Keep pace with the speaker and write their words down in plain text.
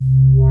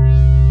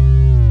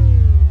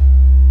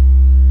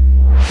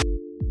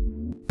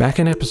Back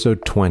in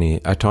episode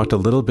 20, I talked a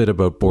little bit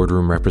about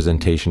boardroom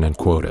representation and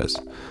quotas.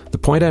 The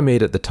point I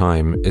made at the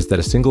time is that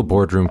a single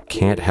boardroom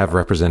can't have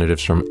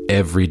representatives from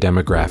every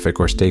demographic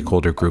or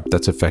stakeholder group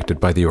that's affected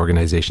by the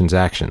organization's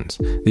actions.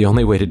 The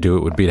only way to do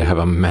it would be to have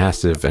a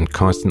massive and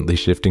constantly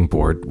shifting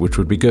board, which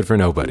would be good for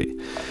nobody.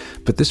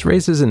 But this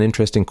raises an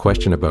interesting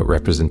question about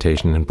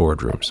representation in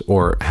boardrooms,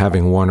 or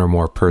having one or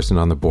more person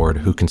on the board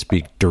who can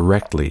speak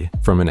directly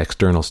from an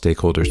external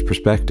stakeholder's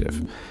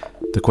perspective.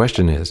 The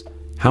question is,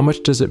 how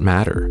much does it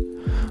matter?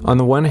 On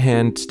the one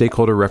hand,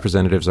 stakeholder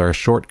representatives are a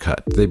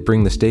shortcut. They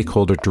bring the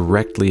stakeholder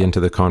directly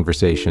into the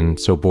conversation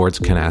so boards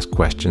can ask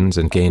questions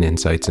and gain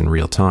insights in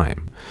real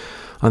time.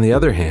 On the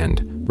other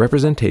hand,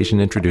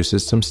 representation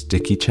introduces some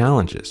sticky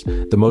challenges,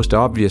 the most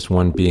obvious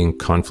one being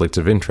conflicts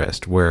of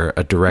interest, where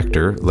a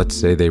director, let's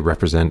say they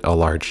represent a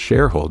large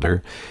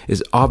shareholder,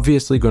 is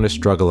obviously going to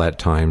struggle at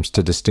times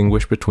to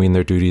distinguish between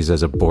their duties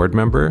as a board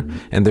member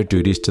and their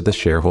duties to the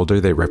shareholder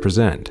they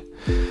represent.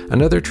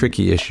 Another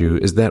tricky issue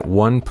is that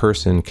one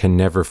person can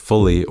never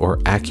fully or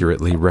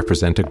accurately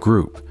represent a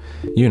group.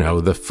 You know,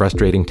 the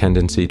frustrating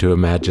tendency to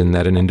imagine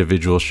that an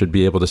individual should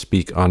be able to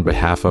speak on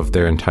behalf of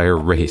their entire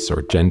race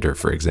or gender,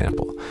 for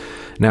example.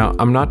 Now,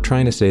 I'm not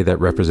trying to say that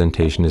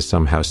representation is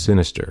somehow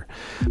sinister,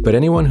 but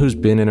anyone who's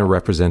been in a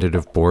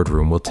representative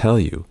boardroom will tell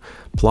you,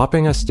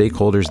 plopping a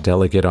stakeholders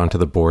delegate onto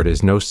the board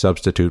is no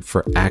substitute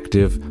for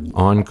active,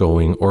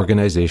 ongoing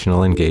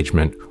organizational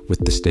engagement with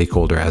the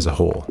stakeholder as a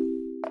whole.